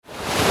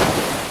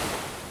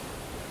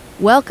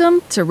Welcome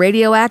to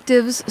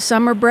Radioactive's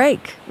Summer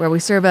Break, where we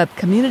serve up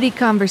community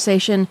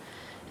conversation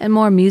and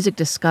more music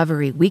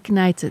discovery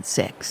weeknights at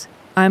 6.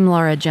 I'm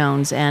Laura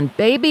Jones, and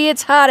baby,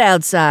 it's hot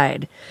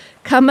outside.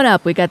 Coming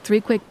up, we got 3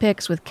 quick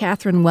picks with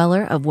Catherine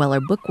Weller of Weller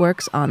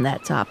Bookworks on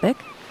that topic,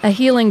 a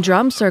healing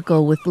drum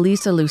circle with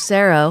Lisa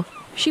Lucero.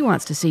 She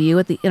wants to see you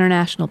at the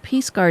International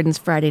Peace Gardens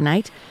Friday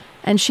night,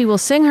 and she will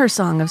sing her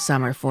song of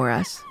summer for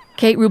us.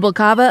 Kate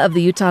Rubalcava of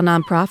the Utah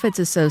Nonprofits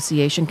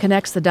Association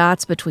connects the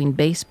dots between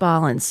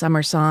baseball and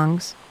summer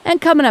songs.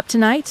 And coming up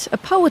tonight, a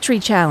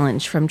poetry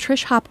challenge from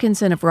Trish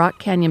Hopkinson of Rock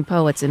Canyon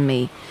Poets and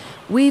me.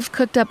 We've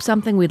cooked up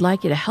something we'd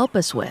like you to help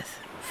us with.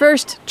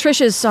 First,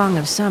 Trish's Song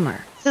of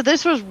Summer. So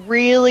this was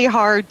really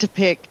hard to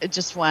pick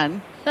just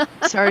one.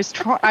 So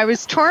I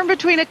was torn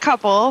between a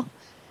couple.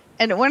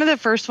 And one of the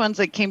first ones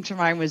that came to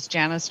mind was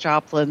Janis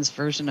Joplin's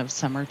version of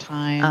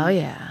Summertime. Oh,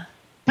 yeah.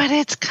 But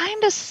it's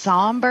kind of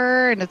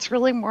somber, and it's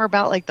really more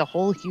about like the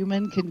whole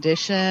human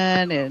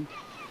condition. And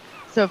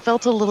so it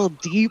felt a little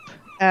deep.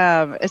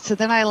 So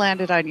then I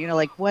landed on,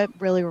 like what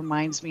really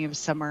reminds me of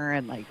summer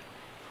and like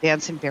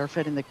dancing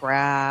barefoot in the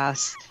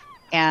grass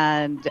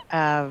and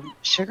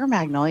Sugar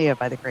Magnolia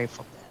by the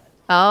Grateful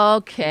Dead.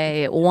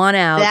 Okay, one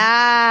out.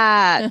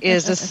 That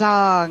is a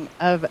song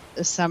of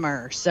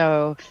summer.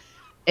 So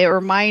it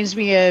reminds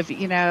me of,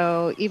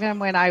 even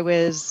when I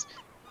was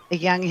a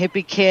young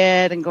hippie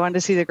kid and going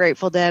to see the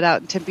Grateful Dead out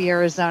in Tempe,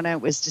 Arizona.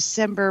 It was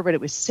December, but it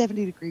was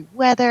 70-degree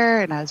weather,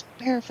 and I was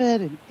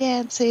barefoot and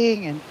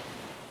dancing, and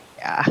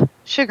yeah,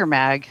 Sugar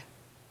Mag.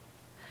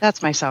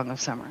 That's my song of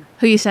summer.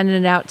 Who you sending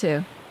it out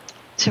to?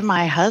 To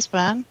my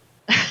husband.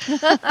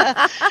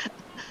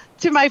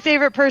 To my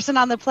favorite person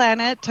on the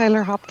planet,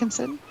 Tyler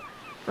Hopkinson.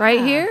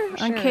 Right here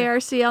on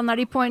KRCL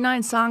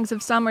 90.9 Songs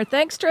of Summer.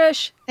 Thanks,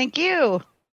 Trish. Thank you.